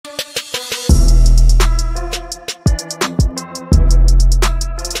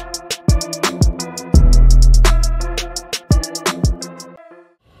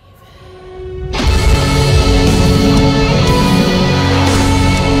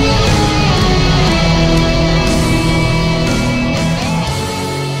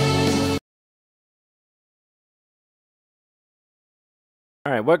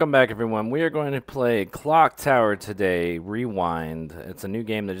Alright, welcome back everyone. We are going to play Clock Tower today, Rewind. It's a new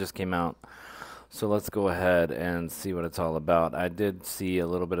game that just came out, so let's go ahead and see what it's all about. I did see a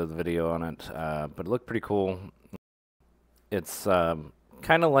little bit of the video on it, but it looked pretty cool. It's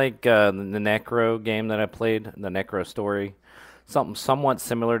kind of like the Necro game that I played, the Necro story. Something somewhat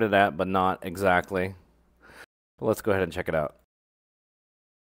similar to that, but not exactly. But let's go ahead and check it out.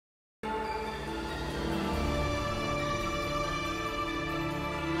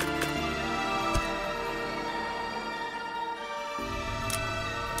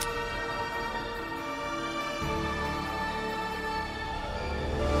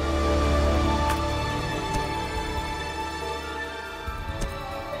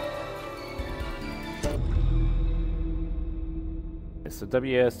 So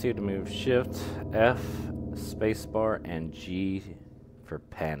WASD to move, Shift, F, spacebar, and G for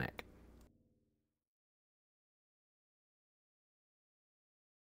panic.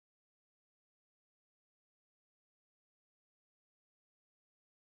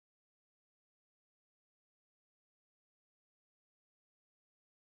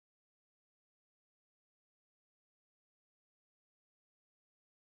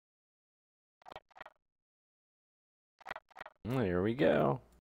 Well, here we go.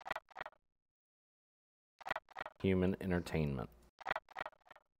 Human entertainment.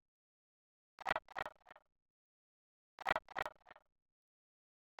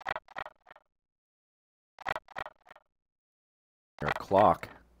 Your clock.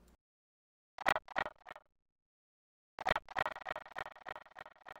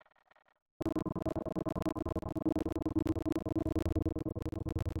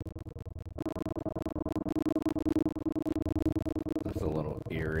 It's a little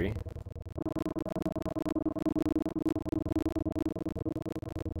eerie.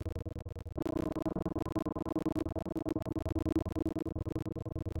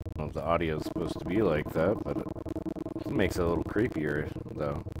 Well, the audio is supposed to be like that, but it makes it a little creepier,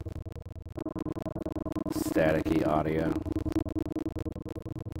 though. Staticky audio.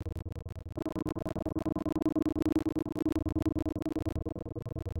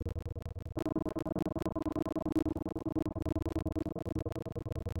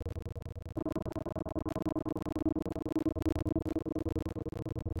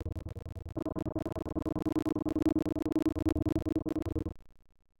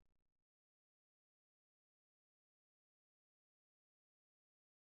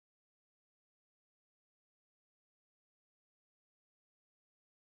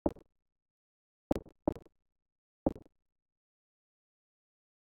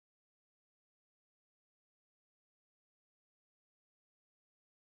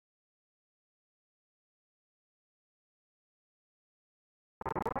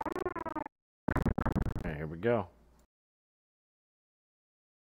 Alright, here we go.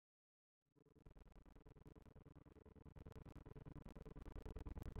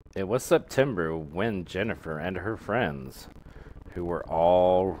 It was September when Jennifer and her friends, who were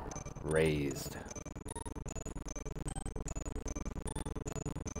all raised,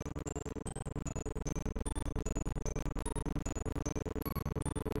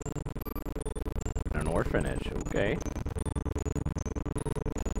 in an orphanage, okay,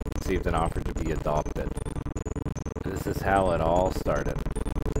 received an offer to be adopted. This is how it all started.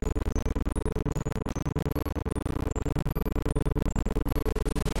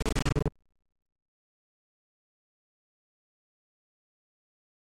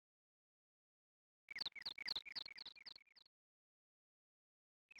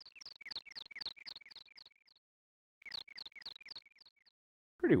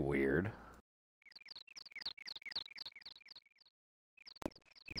 Pretty weird.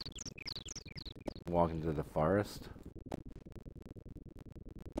 Walk into the forest.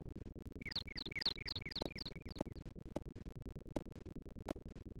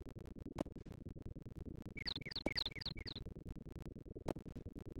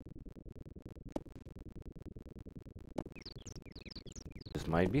 This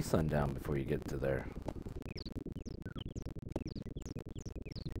might be sundown before you get to there.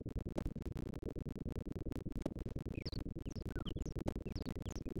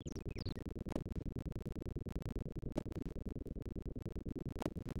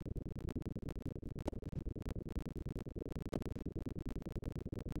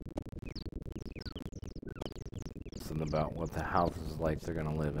 Something about what the house is like they're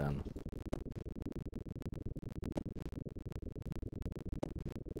gonna live in.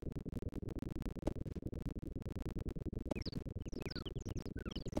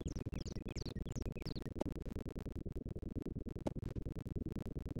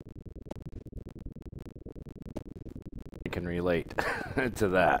 can relate to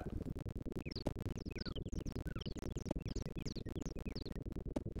that.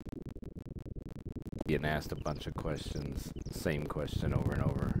 Getting asked a bunch of questions, same question over and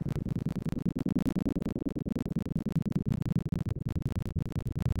over.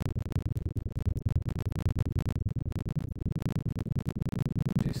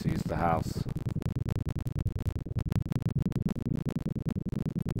 She sees the house.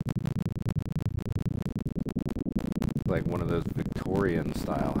 Like one of those Victorian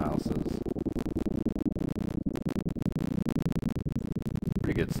style houses.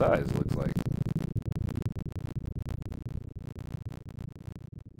 Pretty good size, looks like.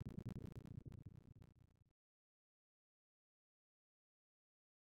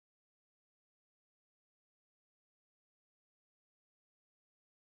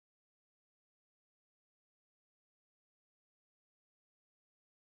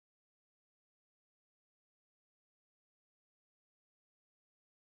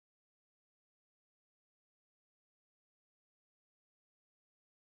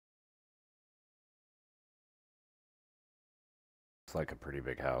 It's like a pretty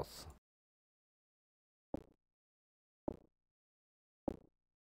big house.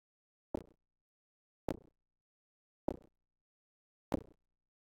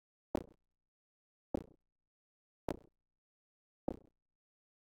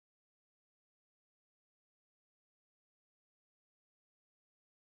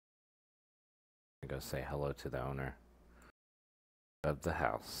 I'm gonna go say hello to the owner of the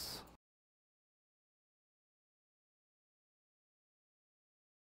house.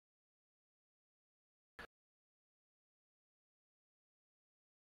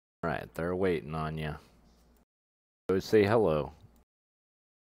 Right, they're waiting on you. Go say hello.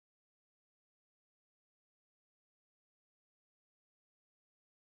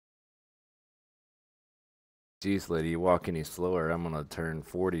 Geez, lady, you walk any slower, I'm gonna turn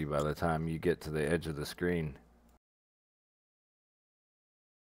 40 by the time you get to the edge of the screen.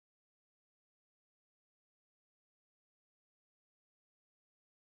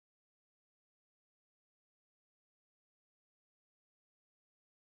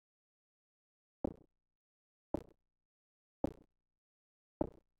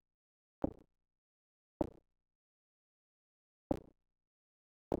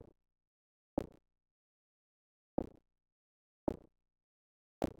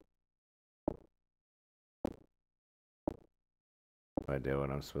 No idea what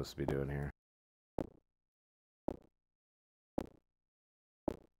I'm supposed to be doing here.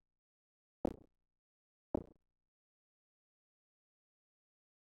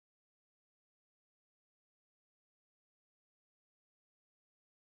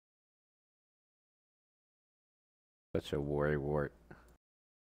 Such a worrywart.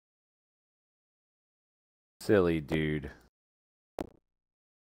 Silly dude.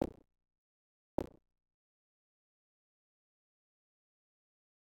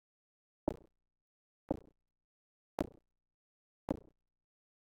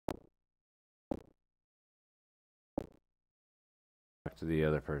 Back to the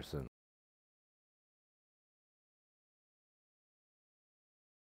other person.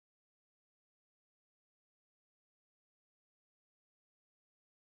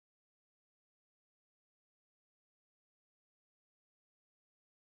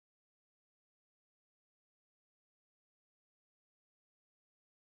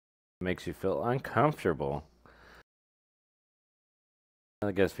 Makes you feel uncomfortable.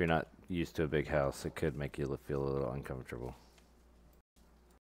 I guess if you're not used to a big house, it could make you feel a little uncomfortable.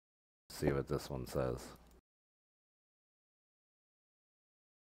 Let's see what this one says.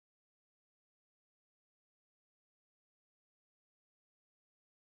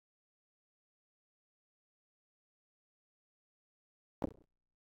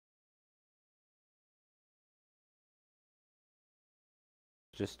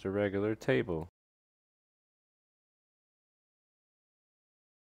 Just a regular table.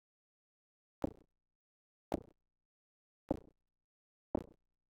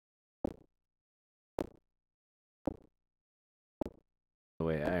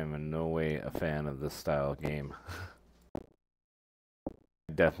 Wait, I am in no way a fan of this style game. I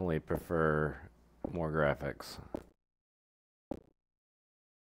definitely prefer more graphics.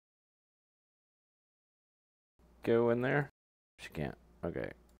 Go in there? She can't.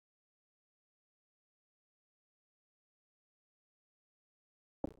 Okay.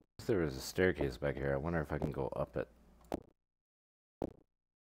 There was a staircase back here. I wonder if I can go up it.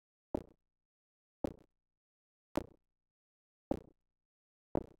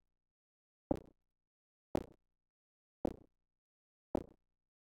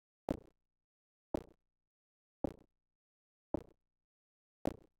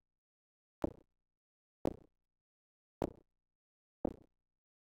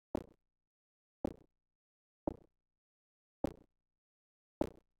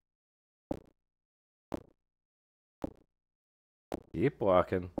 Keep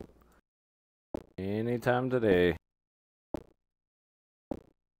walking. Anytime today.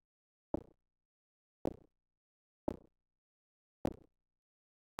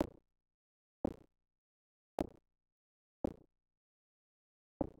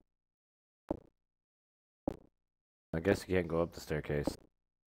 I guess you can't go up the staircase.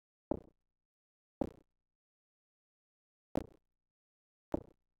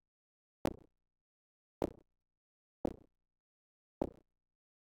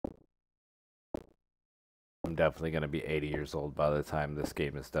 I'm definitely going to be 80 years old by the time this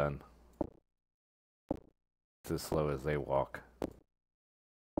game is done. It's as slow as they walk.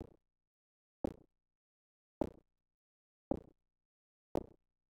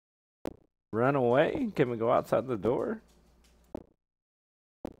 Run away? Can we go outside the door?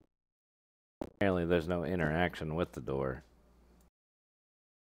 Apparently there's no interaction with the door.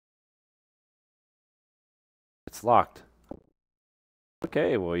 It's locked.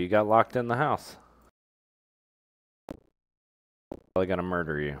 Okay, well you got locked in the house. Probably gonna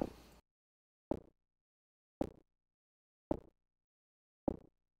murder you.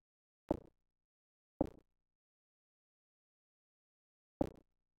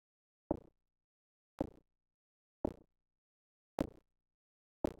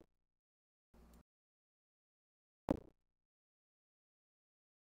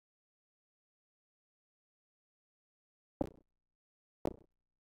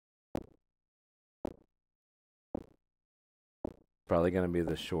 Probably gonna be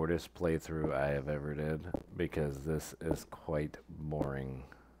the shortest playthrough I have ever did because this is quite boring.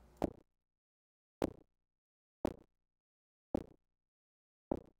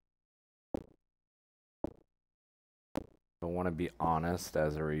 I want to be honest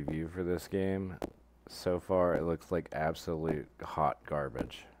as a review for this game. So far, it looks like absolute hot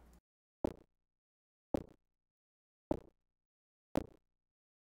garbage.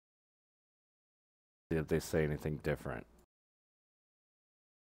 See if they say anything different.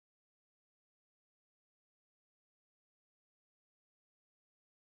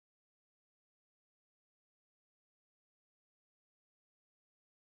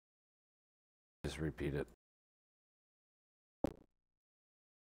 Just repeat it.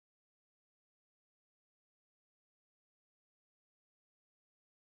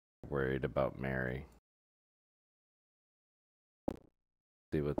 Worried about Mary.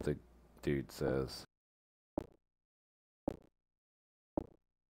 See what the dude says.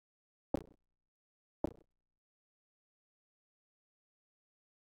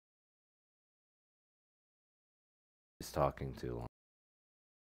 He's talking too long.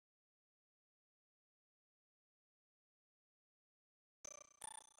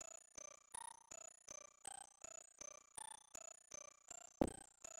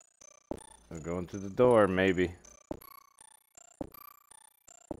 I'm going through the door, maybe.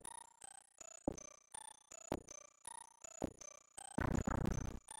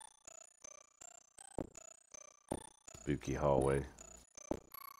 Spooky hallway.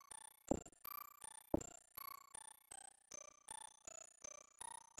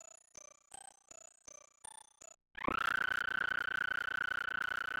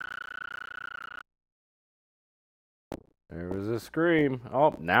 There was a scream.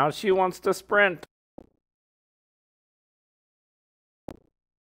 Oh, now she wants to sprint.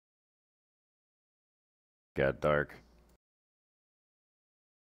 Got dark.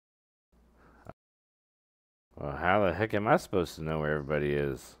 Well, how the heck am I supposed to know where everybody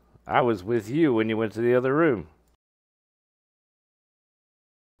is? I was with you when you went to the other room.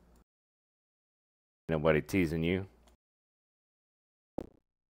 Nobody teasing you.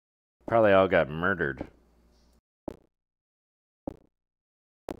 Probably all got murdered.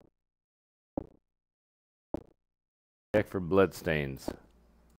 Check for bloodstains.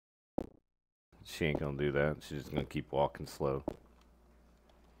 She ain't gonna do that. She's just gonna keep walking slow.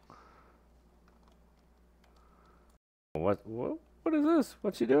 What is this?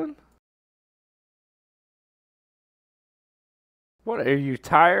 What you doing? What, are you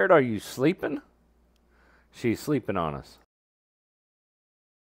tired? Are you sleeping? She's sleeping on us.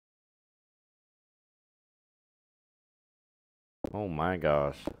 Oh my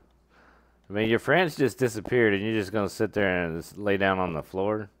gosh. I mean, your friends just disappeared and you're just gonna sit there and just lay down on the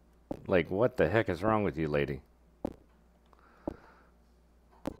floor? Like, what the heck is wrong with you, lady?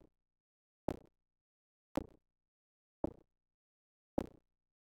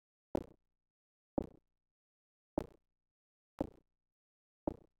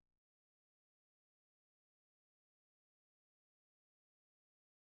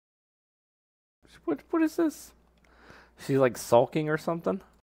 What is this? She's like sulking or something?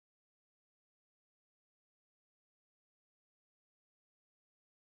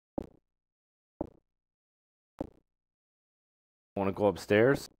 Want to go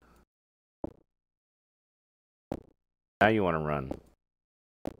upstairs? Now you want to run.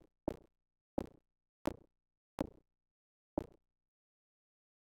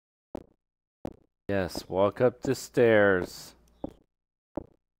 Yes, walk up the stairs.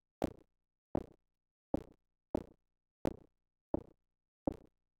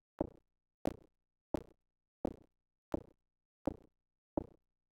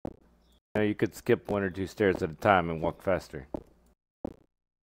 Now you could skip 1 or 2 stairs at a time and walk faster.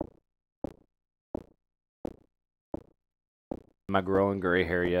 Am I growing gray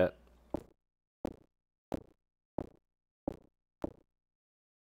hair yet?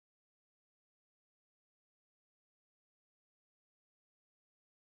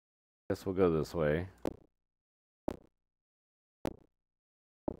 Guess we'll go this way.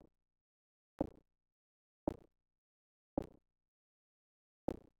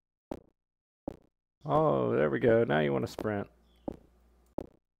 Oh, there we go. Now you want to sprint.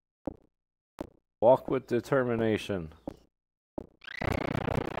 Walk with determination.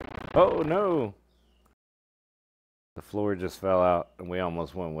 Oh, no! The floor just fell out, and we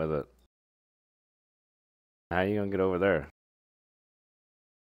almost went with it. How are you gonna get over there?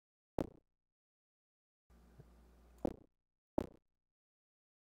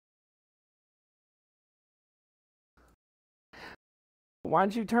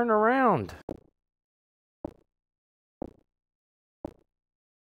 Why'd you turn around?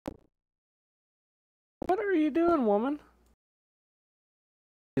 What are you doing, woman?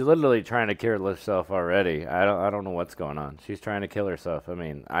 She's literally trying to kill herself already. I don't know what's going on. She's trying to kill herself. I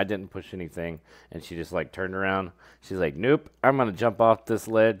mean, I didn't push anything, and she just like turned around. She's like, "Nope, I'm gonna jump off this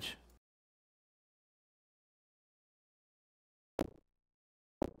ledge."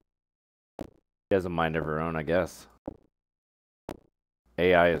 She has a mind of her own, I guess.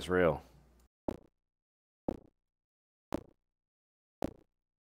 AI is real.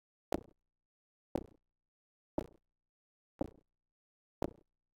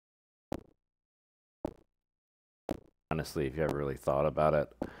 Honestly, if you ever really thought about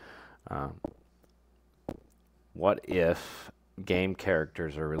it, um, what if game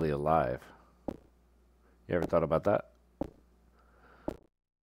characters are really alive? You ever thought about that?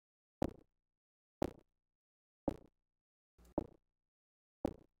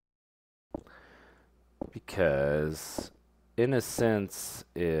 Because, in a sense,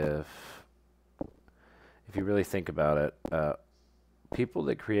 if you really think about it, people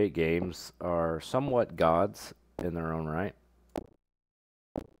that create games are somewhat gods in their own right,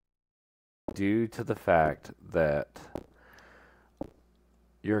 due to the fact that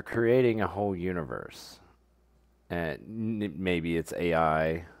you're creating a whole universe. And maybe it's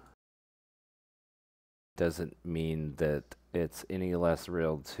AI, doesn't mean that it's any less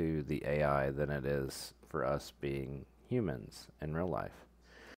real to the AI than it is for us being humans in real life.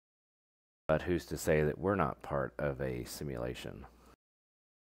 But who's to say that we're not part of a simulation?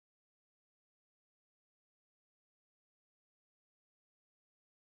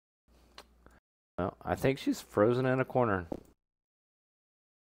 Well, I think she's frozen in a corner.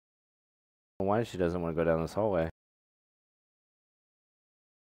 Why she doesn't want to go down this hallway?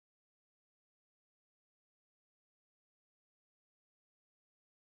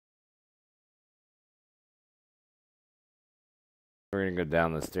 We're gonna go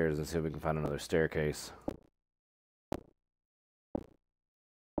down the stairs and see if we can find another staircase.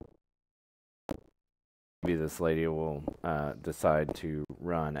 Maybe this lady will decide to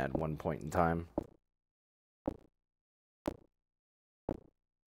run at one point in time.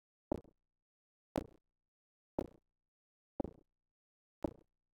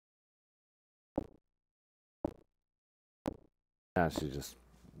 Now she's just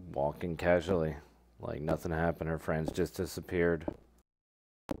walking casually, like nothing happened. Her friends just disappeared.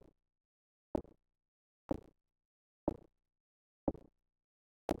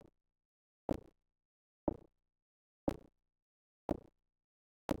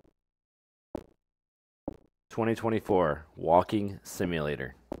 "2024 Walking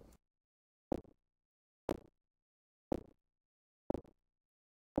Simulator."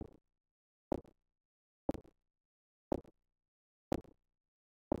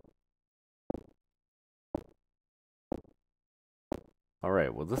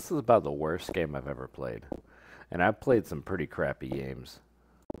 Alright, well this is about the worst game I've ever played. And I've played some pretty crappy games.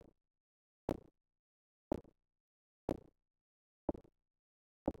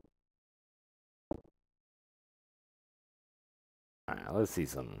 Alright, let's see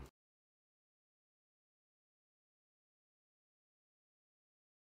some.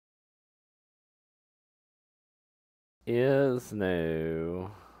 Is new.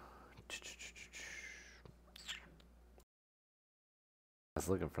 I was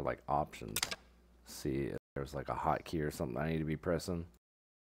looking for like options. See if there's like a hotkey or something I need to be pressing.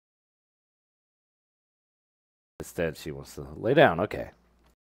 Instead, she wants to lay down. Okay.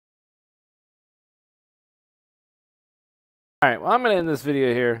 Alright, well, I'm going to end this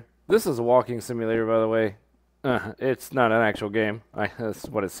video here. This is a walking simulator, by the way. It's not an actual game. That's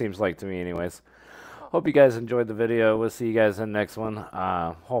what it seems like to me anyways. Hope you guys enjoyed the video. We'll see you guys in the next one.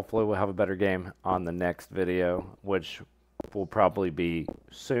 Hopefully we'll have a better game on the next video, which will probably be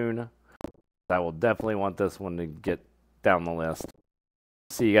soon. I will definitely want this one to get down the list.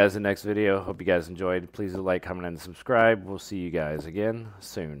 See you guys in the next video. Hope you guys enjoyed. Please like, comment, and subscribe. We'll see you guys again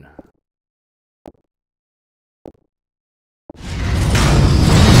soon.